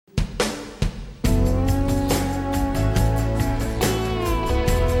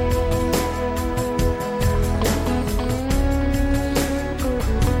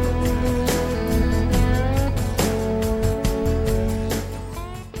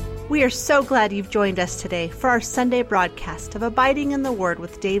We are so glad you've joined us today for our Sunday broadcast of Abiding in the Word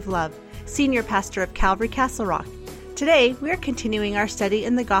with Dave Love, Senior Pastor of Calvary Castle Rock. Today, we are continuing our study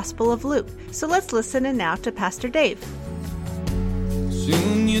in the Gospel of Luke, so let's listen in now to Pastor Dave.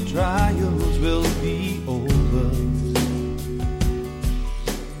 Soon your trials will be over.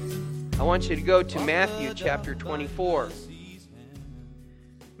 I want you to go to Matthew chapter 24.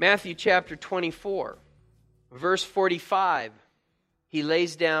 Matthew chapter 24, verse 45. He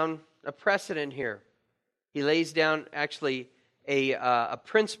lays down a precedent here. He lays down actually a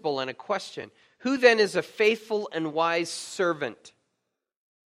principle and a question. Who then is a faithful and wise servant,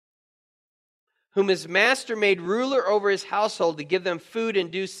 whom his master made ruler over his household to give them food in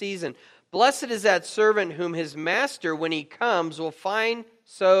due season? Blessed is that servant whom his master, when he comes, will find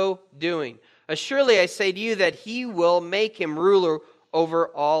so doing. Surely I say to you that he will make him ruler over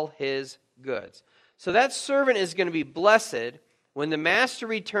all his goods. So that servant is going to be blessed when the master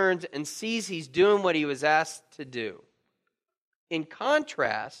returns and sees he's doing what he was asked to do. In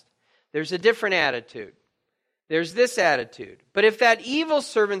contrast, there's a different attitude. There's this attitude. But if that evil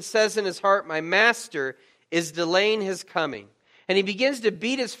servant says in his heart, my master is delaying his coming, and he begins to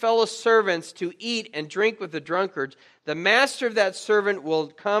beat his fellow servants to eat and drink with the drunkards, the master of that servant will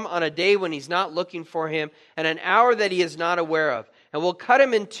come on a day when he's not looking for him, and an hour that he is not aware of, and will cut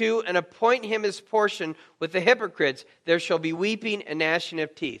him in two and appoint him his portion with the hypocrites. There shall be weeping and gnashing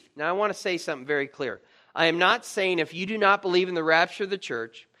of teeth. Now I want to say something very clear. I am not saying if you do not believe in the rapture of the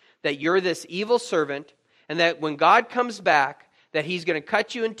church, that you're this evil servant, and that when God comes back, that he's going to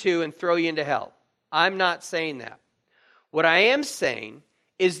cut you in two and throw you into hell. I'm not saying that. What I am saying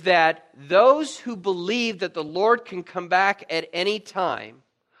is that those who believe that the Lord can come back at any time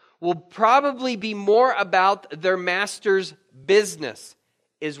will probably be more about their master's business,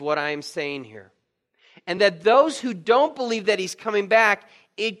 is what I am saying here. And that those who don't believe that he's coming back,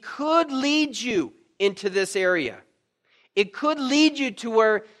 it could lead you into this area. It could lead you to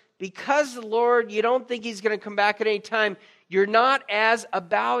where, because the Lord, you don't think he's going to come back at any time, you're not as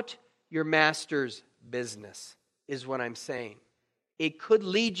about your master's business, is what I'm saying. It could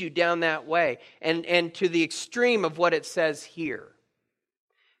lead you down that way and to the extreme of what it says here.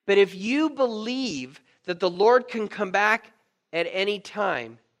 But if you believe that the Lord can come back at any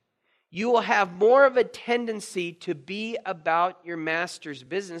time, you will have more of a tendency to be about your master's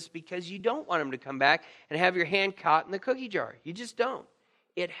business because you don't want him to come back and have your hand caught in the cookie jar. You just don't.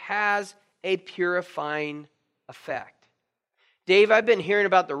 It has a purifying effect. Dave, I've been hearing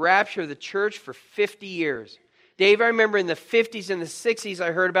about the rapture of the church for 50 years. Dave, I remember in the 50s and the 60s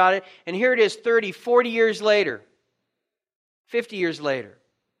I heard about it, and here it is 30, 40 years later, 50 years later,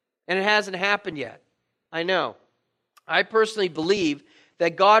 and it hasn't happened yet. I know. I personally believe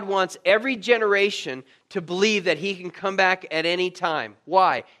that God wants every generation to believe that he can come back at any time.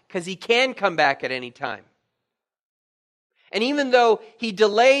 Why? Because he can come back at any time. And even though he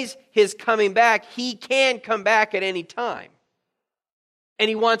delays his coming back, he can come back at any time. And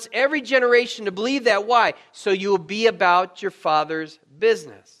he wants every generation to believe that. Why? So you will be about your Father's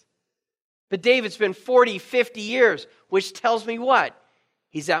business. But Dave, it's been 40, 50 years, which tells me what?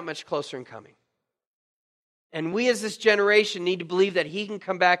 He's that much closer in coming. And we as this generation need to believe that he can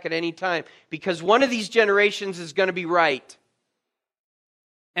come back at any time, because one of these generations is going to be right.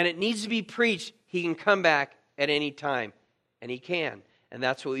 And it needs to be preached. He can come back at any time. And he can. And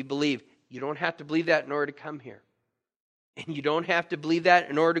that's what we believe. You don't have to believe that in order to come here. And you don't have to believe that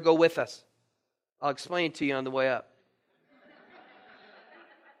in order to go with us. I'll explain it to you on the way up.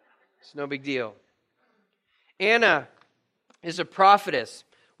 It's no big deal. Anna is a prophetess.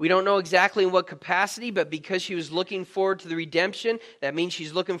 We don't know exactly in what capacity, but because she was looking forward to the redemption, that means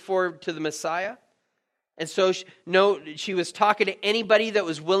she's looking forward to the Messiah. And so she was talking to anybody that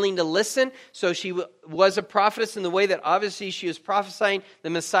was willing to listen. So she was a prophetess in the way that obviously she was prophesying the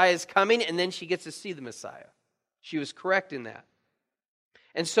Messiah is coming, and then she gets to see the Messiah. She was correct in that.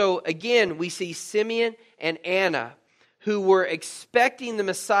 And so again, we see Simeon and Anna, who were expecting the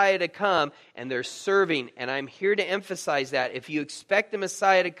Messiah to come, and they're serving. And I'm here to emphasize that. If you expect the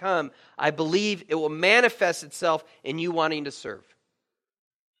Messiah to come, I believe it will manifest itself in you wanting to serve.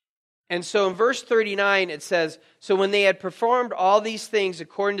 And so in verse 39 it says, so when they had performed all these things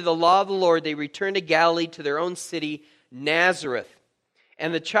according to the law of the Lord, they returned to Galilee, to their own city, Nazareth.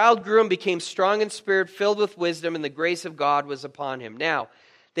 And the child grew and became strong in spirit, filled with wisdom, and the grace of God was upon him. Now,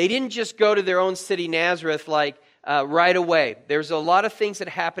 they didn't just go to their own city, Nazareth, right away. There's a lot of things that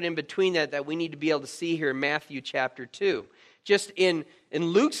happen in between that we need to be able to see here in Matthew chapter 2. Just in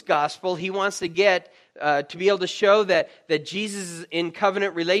Luke's gospel, he wants to get to be able to show that Jesus is in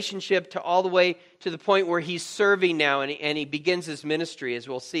covenant relationship to all the way to the point where he's serving now, and he begins his ministry, as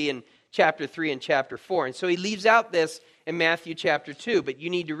we'll see in chapter 3 and chapter 4. And so he leaves out this in Matthew chapter 2, but you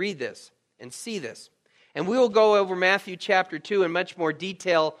need to read this and see this. And we will go over Matthew chapter 2 in much more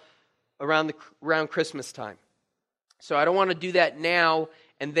detail around Christmas time. So I don't want to do that now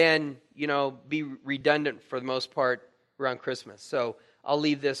and then, be redundant for the most part around Christmas. So I'll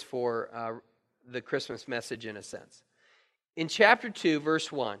leave this for the Christmas message in a sense. In chapter 2,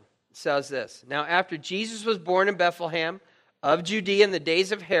 verse 1, it says this: Now after Jesus was born in Bethlehem of Judea in the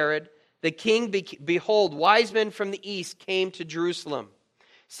days of Herod, the king, behold, wise men from the east came to Jerusalem,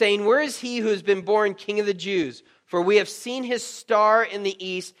 saying, Where is he who has been born King of the Jews? For we have seen his star in the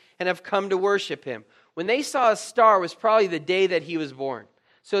east and have come to worship him. When they saw a star, it was probably the day that he was born.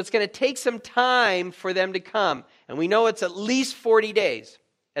 So it's going to take some time for them to come. And we know it's at least 40 days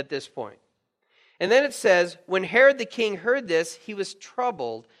at this point. And then it says, When Herod the king heard this, he was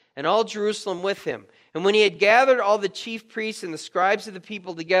troubled, and all Jerusalem with him. And when he had gathered all the chief priests and the scribes of the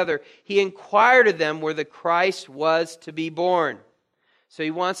people together, he inquired of them where the Christ was to be born. So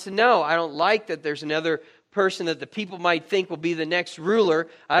he wants to know, I don't like that there's another person that the people might think will be the next ruler.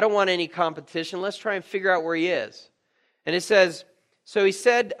 I don't want any competition. Let's try and figure out where he is. And it says, so he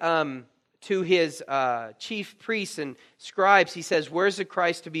said to his chief priests and scribes, he says, Where's the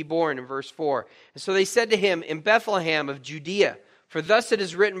Christ to be born? In verse 4. And so they said to him, In Bethlehem of Judea, for thus it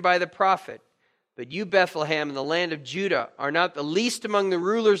is written by the prophet, But you, Bethlehem, in the land of Judah, are not the least among the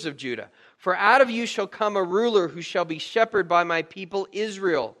rulers of Judah. For out of you shall come a ruler who shall be shepherded by my people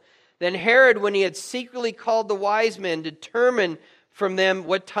Israel. Then Herod, when he had secretly called the wise men, determined from them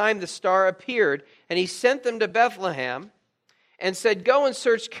what time the star appeared, and he sent them to Bethlehem, and said, Go and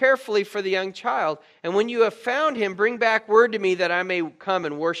search carefully for the young child, and when you have found him, bring back word to me that I may come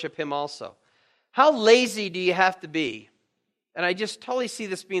and worship him also. How lazy do you have to be? And I just totally see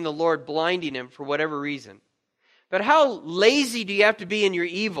this being the Lord blinding him for whatever reason. But how lazy do you have to be in your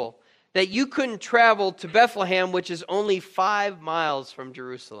evil that you couldn't travel to Bethlehem, which is only 5 miles from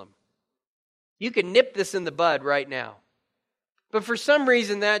Jerusalem? You can nip this in the bud right now. But for some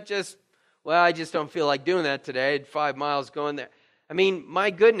reason I just don't feel like doing that today. I had 5 miles going there. I mean, my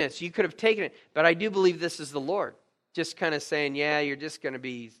goodness, you could have taken it. But I do believe this is the Lord. Just kind of saying, yeah, you're just going to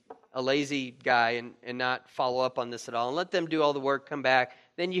be a lazy guy and not follow up on this at all. And let them do all the work, come back.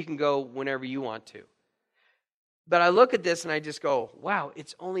 Then you can go whenever you want to. But I look at this and I just go, wow,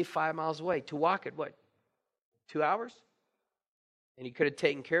 it's only 5 miles away. To walk it, 2 hours? And he could have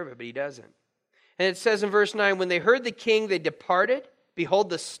taken care of it, but he doesn't. And it says in verse 9, When they heard the king, they departed. Behold,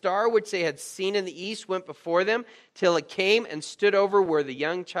 the star which they had seen in the east went before them, till it came and stood over where the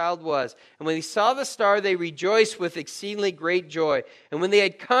young child was. And when they saw the star, they rejoiced with exceedingly great joy. And when they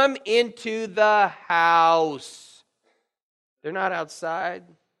had come into the house, they're not outside.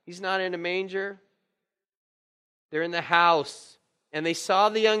 He's not in a manger. They're in the house. And they saw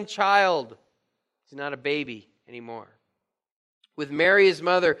the young child. He's not a baby anymore. With Mary, his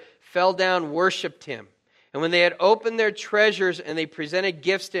mother, fell down, worshipped him. And when they had opened their treasures and they presented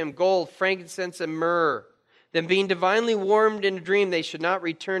gifts to him, gold, frankincense, and myrrh, then being divinely warned in a dream they should not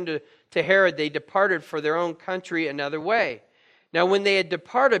return to Herod, they departed for their own country another way. Now when they had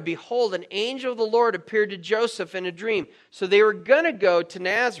departed, behold, an angel of the Lord appeared to Joseph in a dream. So they were going to go to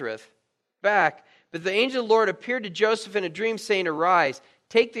Nazareth back, but the angel of the Lord appeared to Joseph in a dream, saying, Arise,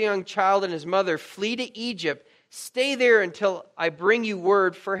 take the young child and his mother, flee to Egypt, stay there until I bring you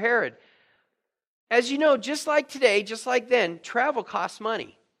word for Herod. As you know, just like today, just like then, travel costs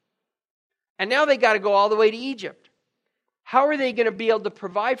money. And now they got to go all the way to Egypt. How are they going to be able to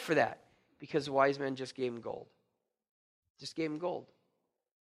provide for that? Because the wise men just gave them gold. Just gave them gold.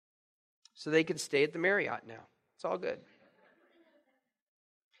 So they could stay at the Marriott now. It's all good.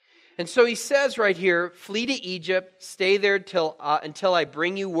 And so he says right here, flee to Egypt, stay there until I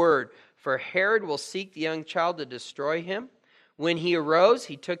bring you word. For Herod will seek the young child to destroy him. When he arose,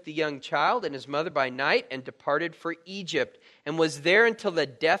 he took the young child and his mother by night and departed for Egypt, and was there until the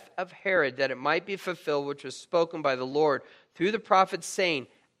death of Herod, that it might be fulfilled which was spoken by the Lord through the prophet, saying,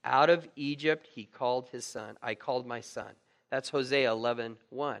 Out of Egypt he called his son. I called my son. That's Hosea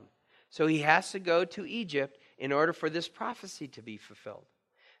 11:1. So he has to go to Egypt in order for this prophecy to be fulfilled.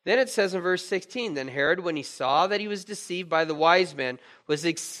 Then it says in verse 16, Then Herod, when he saw that he was deceived by the wise men, was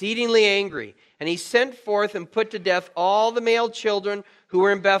exceedingly angry. And he sent forth and put to death all the male children who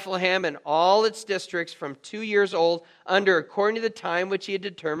were in Bethlehem and all its districts from 2 years old under, according to the time which he had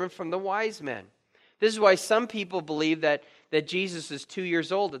determined from the wise men. This is why some people believe that Jesus is 2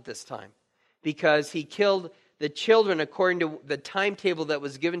 years old at this time, because he killed the children according to the timetable that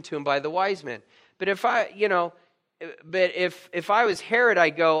was given to him by the wise men. But but if I was Herod,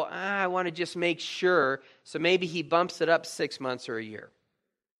 I'd go, I want to just make sure. So maybe he bumps it up 6 months or a year.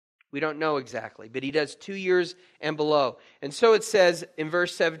 We don't know exactly, but he does 2 years and below. And so it says in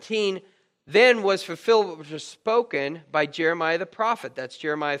verse 17, then was fulfilled what was spoken by Jeremiah the prophet. That's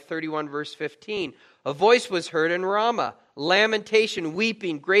Jeremiah 31, verse 15. A voice was heard in Ramah, lamentation,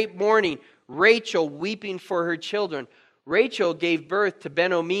 weeping, great mourning, Rachel weeping for her children. Rachel gave birth to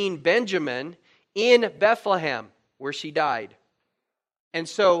Benjamin in Bethlehem, where she died. And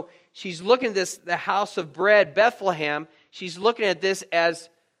so she's looking at this, the house of bread, Bethlehem. She's looking at this as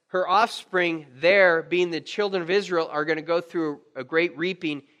her offspring there, being the children of Israel, are going to go through a great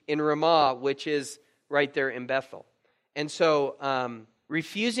reaping in Ramah, which is right there in Bethel. And so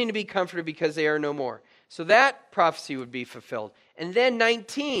refusing to be comforted because they are no more. So that prophecy would be fulfilled. And then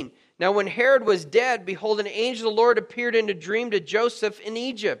 19. Now when Herod was dead, behold, an angel of the Lord appeared in a dream to Joseph in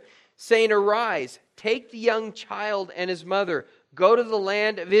Egypt, saying, arise, take the young child and his mother, go to the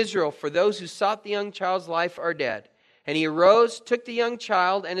land of Israel, for those who sought the young child's life are dead. And he arose, took the young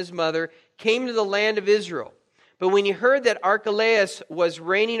child and his mother, came to the land of Israel. But when he heard that Archelaus was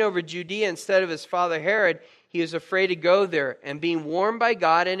reigning over Judea instead of his father Herod, he was afraid to go there. And being warned by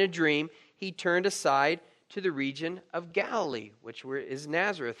God in a dream, he turned aside to the region of Galilee, which is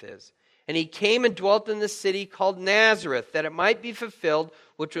Nazareth is. And he came and dwelt in the city called Nazareth, that it might be fulfilled,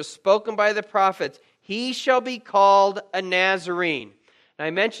 which was spoken by the prophets, he shall be called a Nazarene. And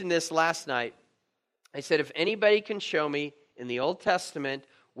I mentioned this last night. I said, if anybody can show me in the Old Testament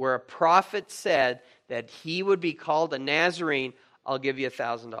where a prophet said that he would be called a Nazarene, I'll give you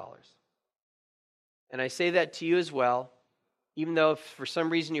 $1,000. And I say that to you as well, even though if for some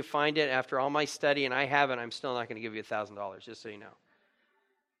reason you find it after all my study and I haven't, I'm still not going to give you $1,000, just so you know.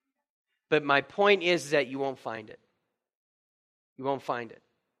 But my point is that you won't find it. You won't find it.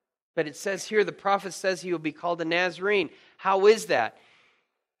 But it says here, the prophet says he will be called a Nazarene. How is that?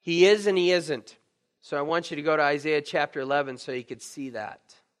 He is and he isn't. So I want you to go to Isaiah chapter 11 so you could see that.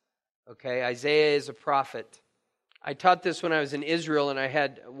 Okay, Isaiah is a prophet. I taught this when I was in Israel, and I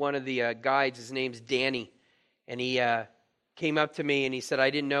had one of the guides, his name's Danny, and he came up to me and he said, I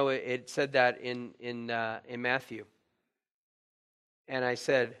didn't know it said that in Matthew. And I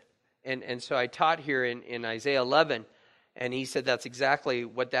said, and so I taught here in Isaiah 11, and he said that's exactly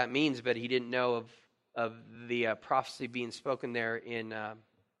what that means, but he didn't know of the prophecy being spoken there in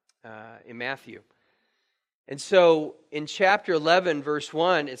Matthew. And so in chapter 11, verse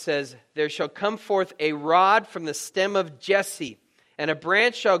 1, it says, there shall come forth a rod from the stem of Jesse, and a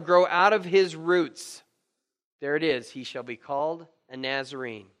branch shall grow out of his roots. There it is. He shall be called a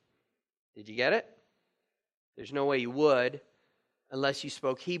Nazarene. Did you get it? There's no way you would unless you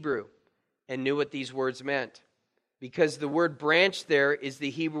spoke Hebrew and knew what these words meant. Because the word branch there is the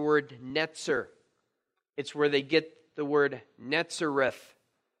Hebrew word netzer. It's where they get the word Netzareth,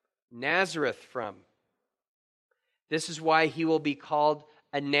 Nazareth from. This is why he will be called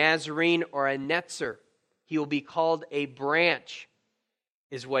a Nazarene or a netzer. He will be called a branch,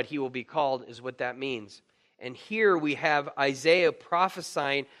 is what he will be called, is what that means. And here we have Isaiah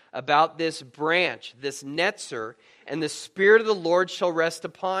prophesying about this branch, this netzer, and the Spirit of the Lord shall rest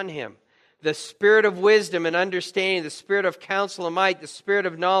upon him. The Spirit of wisdom and understanding, the Spirit of counsel and might, the Spirit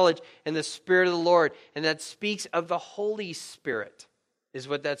of knowledge, and the Spirit of the Lord. And that speaks of the Holy Spirit, is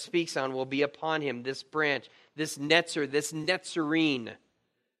what that speaks on, will be upon him, this branch, this netzer, this Netzarene.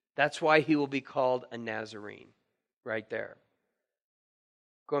 That's why he will be called a Nazarene, right there.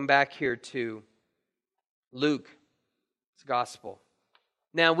 Going back here to Luke's gospel.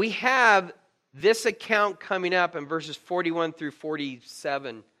 Now we have this account coming up in verses 41 through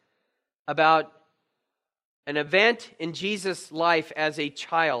 47 about an event in Jesus' life as a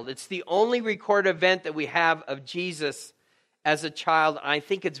child. It's the only recorded event that we have of Jesus as a child. I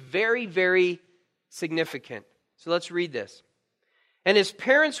think it's very, very significant. So let's read this. And his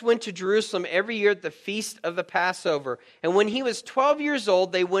parents went to Jerusalem every year at the feast of the Passover. And when he was 12 years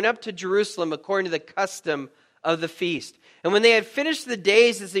old, they went up to Jerusalem according to the custom of the feast. And when they had finished the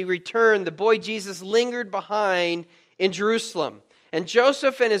days as they returned, the boy Jesus lingered behind in Jerusalem. And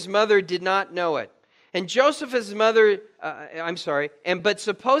Joseph and his mother did not know it. And Joseph and his mother, but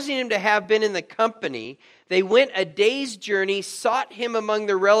supposing him to have been in the company, they went a day's journey, sought him among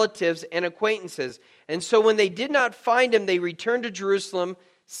their relatives and acquaintances. And so when they did not find him, they returned to Jerusalem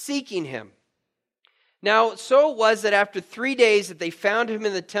seeking him. Now, so it was that after 3 days that they found him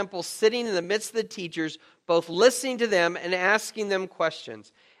in the temple, sitting in the midst of the teachers, both listening to them and asking them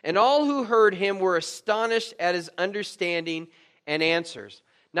questions. And all who heard him were astonished at his understanding and answers.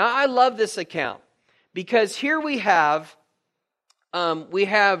 Now, I love this account because here we have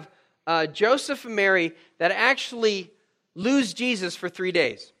Joseph and Mary that actually lose Jesus for 3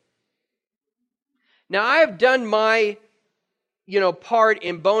 days. Now, I have done my, part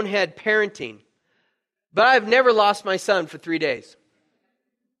in bonehead parenting, but I've never lost my son for 3 days.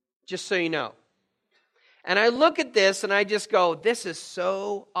 Just so you know. And I look at this and I just go, this is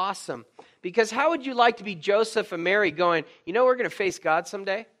so awesome. Because how would you like to be Joseph and Mary going, we're going to face God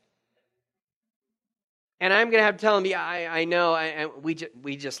someday? And I'm going to have to tell him, yeah, I know,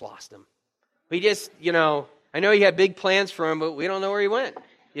 we just lost him. We just, I know he had big plans for him, but we don't know where he went.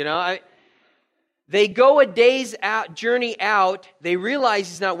 They go a day's journey out. They realize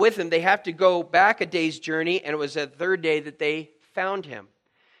he's not with them. They have to go back a day's journey, and it was the third day that they found him.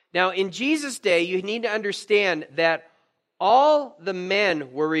 Now, in Jesus' day, you need to understand that all the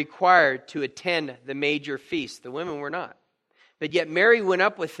men were required to attend the major feast. The women were not. But yet Mary went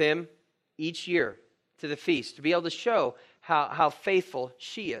up with him each year to the feast to be able to show how faithful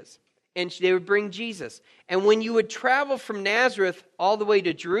she is. And they would bring Jesus. And when you would travel from Nazareth all the way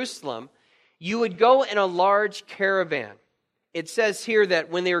to Jerusalem, you would go in a large caravan. It says here that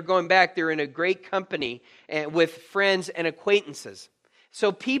when they were going back, they were in a great company with friends and acquaintances.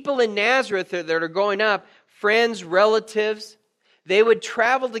 So people in Nazareth that are going up, friends, relatives, they would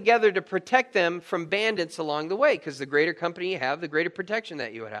travel together to protect them from bandits along the way, because the greater company you have, the greater protection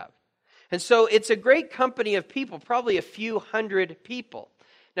that you would have. And so it's a great company of people, probably a few hundred people.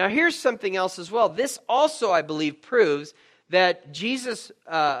 Now here's something else as well. This also, I believe, proves that Jesus'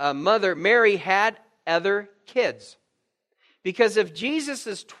 mother, Mary, had other kids. Because if Jesus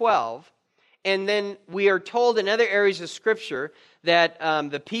is 12, and then we are told in other areas of Scripture that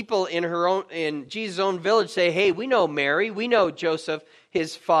the people in Jesus' own village say, hey, we know Mary, we know Joseph,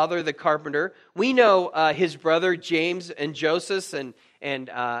 his father, the carpenter, we know his brother James and Joseph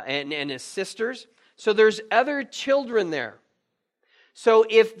and his sisters. So there's other children there. So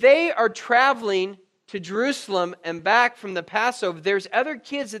if they are traveling to Jerusalem and back from the Passover, there's other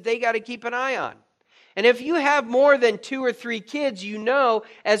kids that they got to keep an eye on. And if you have more than 2 or 3 kids,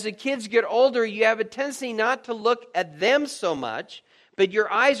 as the kids get older, you have a tendency not to look at them so much, but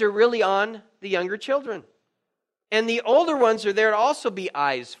your eyes are really on the younger children. And the older ones are there to also be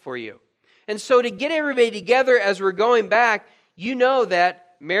eyes for you. And so to get everybody together as we're going back,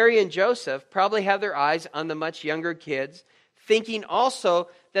 that Mary and Joseph probably have their eyes on the much younger kids, thinking also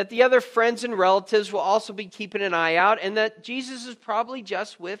that the other friends and relatives will also be keeping an eye out, and that Jesus is probably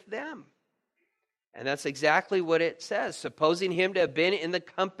just with them. And that's exactly what it says. Supposing him to have been in the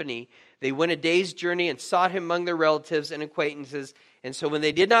company, they went a day's journey and sought him among their relatives and acquaintances. And so when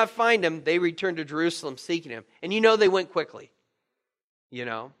they did not find him, they returned to Jerusalem seeking him. And they went quickly.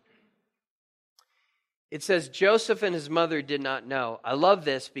 It says Joseph and his mother did not know. I love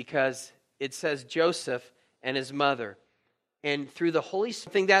this because it says Joseph and his mother. And through the Holy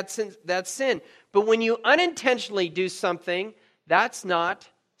Spirit, that's sin. But when you unintentionally do something, that's not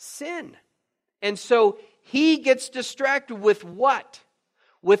sin. And so he gets distracted with what?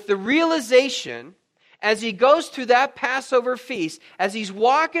 With the realization, as he goes through that Passover feast, as he's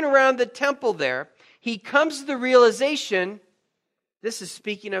walking around the temple there, he comes to the realization, this is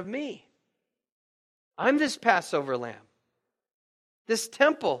speaking of me. I'm this Passover lamb. This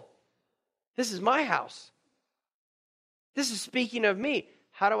temple, this is my house. This is speaking of me.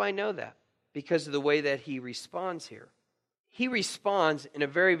 How do I know that? Because of the way that he responds here. He responds in a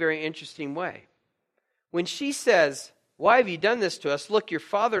very, very interesting way. When she says, why have you done this to us? Look, your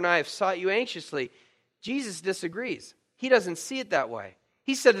father and I have sought you anxiously. Jesus disagrees. He doesn't see it that way.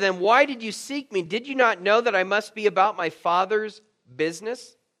 He said to them, why did you seek me? Did you not know that I must be about my Father's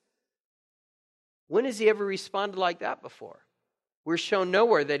business? When has he ever responded like that before? We're shown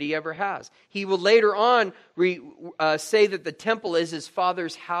nowhere that he ever has. He will later on say that the temple is his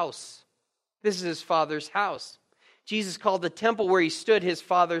Father's house. This is his Father's house. Jesus called the temple where he stood his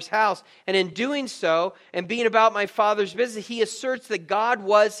Father's house. And in doing so, and being about my Father's business, he asserts that God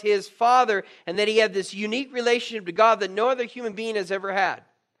was his Father and that he had this unique relationship to God that no other human being has ever had.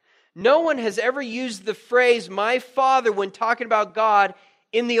 No one has ever used the phrase, my Father, when talking about God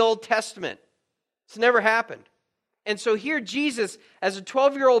in the Old Testament. It's never happened. And so here Jesus, as a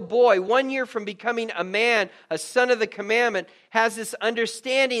 12-year-old boy, 1 year from becoming a man, a son of the commandment, has this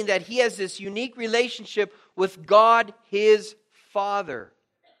understanding that he has this unique relationship with God, his Father.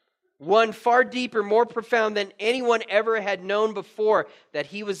 One far deeper, more profound than anyone ever had known before, that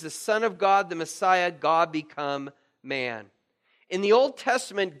he was the Son of God, the Messiah, God become man. In the Old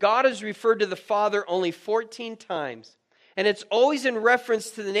Testament, God is referred to the Father only 14 times. And it's always in reference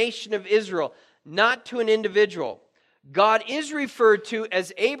to the nation of Israel, not to an individual. God is referred to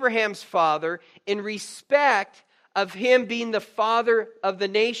as Abraham's father in respect of him being the father of the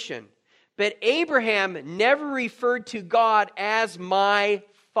nation. But Abraham never referred to God as my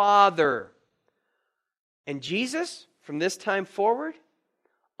father. And Jesus, from this time forward,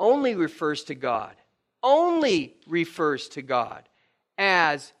 only refers to God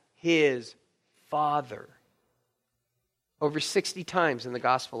as his Father. Over 60 times in the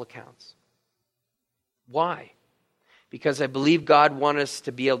gospel accounts. Why? Because I believe God wants us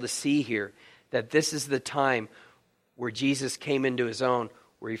to be able to see here that this is the time where Jesus came into his own,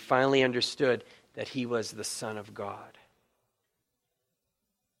 where he finally understood that he was the Son of God.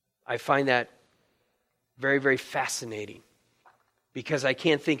 I find that very, very fascinating, because I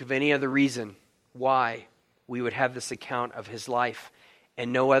can't think of any other reason why we would have this account of his life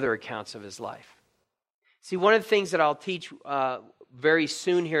and no other accounts of his life. See, one of the things that I'll teach very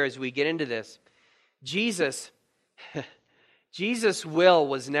soon here as we get into this, Jesus' will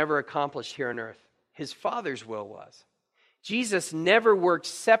was never accomplished here on earth. His Father's will was. Jesus never worked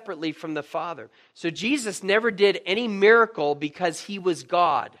separately from the Father. So Jesus never did any miracle because he was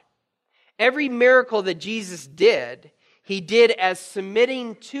God. Every miracle that Jesus did, he did as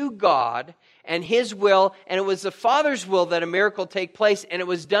submitting to God and his will, and it was the Father's will that a miracle take place, and it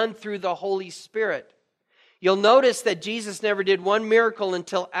was done through the Holy Spirit. You'll notice that Jesus never did one miracle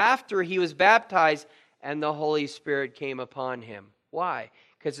until after he was baptized and the Holy Spirit came upon him. Why?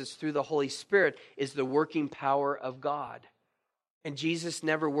 Because it's through the Holy Spirit is the working power of God. And Jesus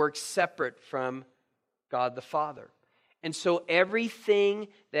never worked separate from God the Father. And so everything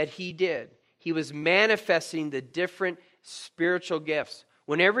that he did, he was manifesting the different spiritual gifts.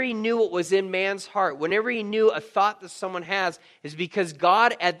 Whenever he knew what was in man's heart, whenever he knew a thought that someone has, is because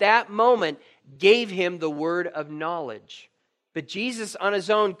God at that moment gave him the word of knowledge. But Jesus on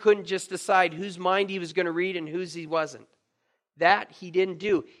his own couldn't just decide whose mind he was going to read and whose he wasn't. That he didn't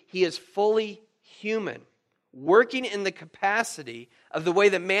do. He is fully human, working in the capacity of the way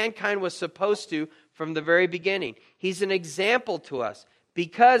that mankind was supposed to from the very beginning. He's an example to us.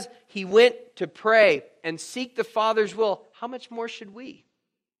 Because he went to pray and seek the Father's will, how much more should we?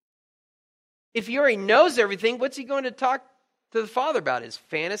 If he already knows everything, what's he going to talk to the Father about? His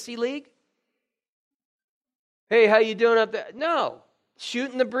fantasy league? Hey, how you doing up there? No.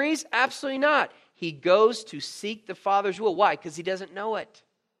 Shooting the breeze? Absolutely not. He goes to seek the Father's will. Why? Because he doesn't know it.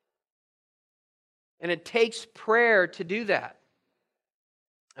 And it takes prayer to do that.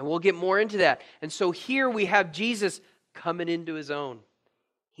 And we'll get more into that. And so here we have Jesus coming into his own.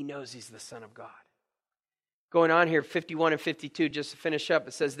 He knows he's the Son of God. Going on here, 51 and 52, just to finish up,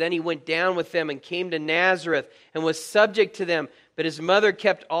 it says, Then he went down with them and came to Nazareth and was subject to them. But his mother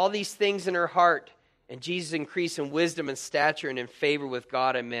kept all these things in her heart. And Jesus increased in wisdom and stature and in favor with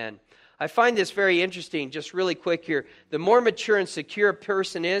God and men. I find this very interesting, just really quick here. The more mature and secure a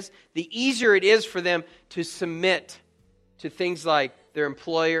person is, the easier it is for them to submit to things like their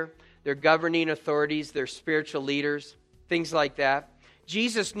employer, their governing authorities, their spiritual leaders, things like that.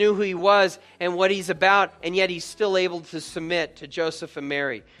 Jesus knew who he was and what he's about, and yet he's still able to submit to Joseph and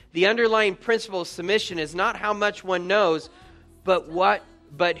Mary. The underlying principle of submission is not how much one knows,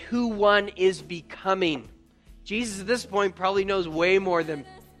 but who one is becoming. Jesus at this point probably knows way more than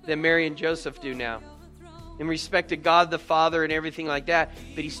Mary and Joseph do now in respect to God the Father and everything like that,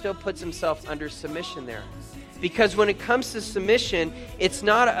 but he still puts himself under submission there. Because when it comes to submission, it's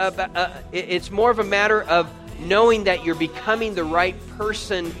not it's more of a matter of knowing that you're becoming the right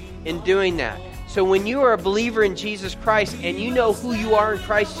person in doing that. So when you are a believer in Jesus Christ and you know who you are in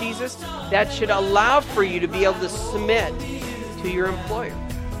Christ Jesus, that should allow for you to be able to submit to your employer,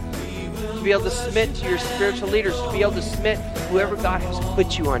 to be able to submit to your spiritual leaders, to be able to submit to whoever God has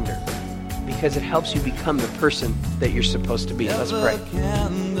put you under, because it helps you become the person that you're supposed to be. Let's pray.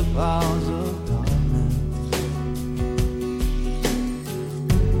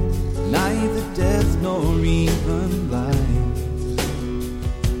 Neither death nor even life.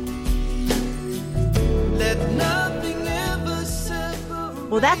 Let nothing ever separate.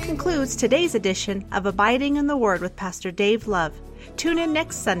 Well, that concludes today's edition of Abiding in the Word with Pastor Dave Love. Tune in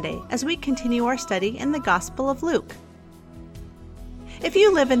next Sunday as we continue our study in the Gospel of Luke. If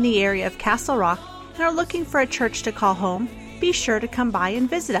you live in the area of Castle Rock and are looking for a church to call home, be sure to come by and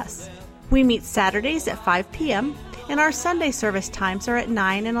visit us. We meet Saturdays at 5 p.m., and our Sunday service times are at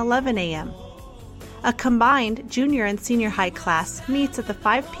 9 and 11 a.m. A combined junior and senior high class meets at the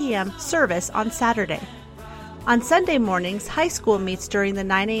 5 p.m. service on Saturday. On Sunday mornings, high school meets during the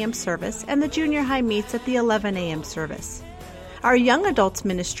 9 a.m. service, and the junior high meets at the 11 a.m. service. Our young adults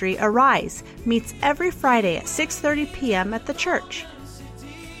ministry, Arise, meets every Friday at 6:30 p.m. at the church.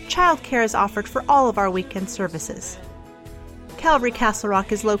 Childcare is offered for all of our weekend services. Calvary Castle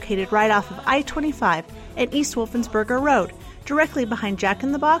Rock is located right off of I-25 and East Wolfensberger Road, directly behind Jack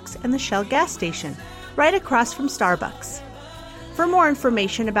in the Box and the Shell gas station, right across from Starbucks. For more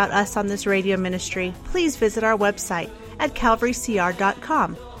information about us on this radio ministry, please visit our website at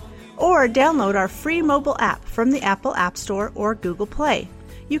calvarycr.com or download our free mobile app from the Apple App Store or Google Play.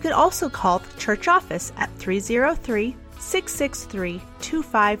 You can also call the church office at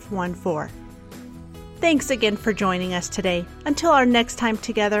 303-663-2514. Thanks again for joining us today. Until our next time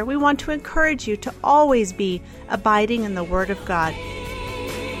together, we want to encourage you to always be abiding in the Word of God.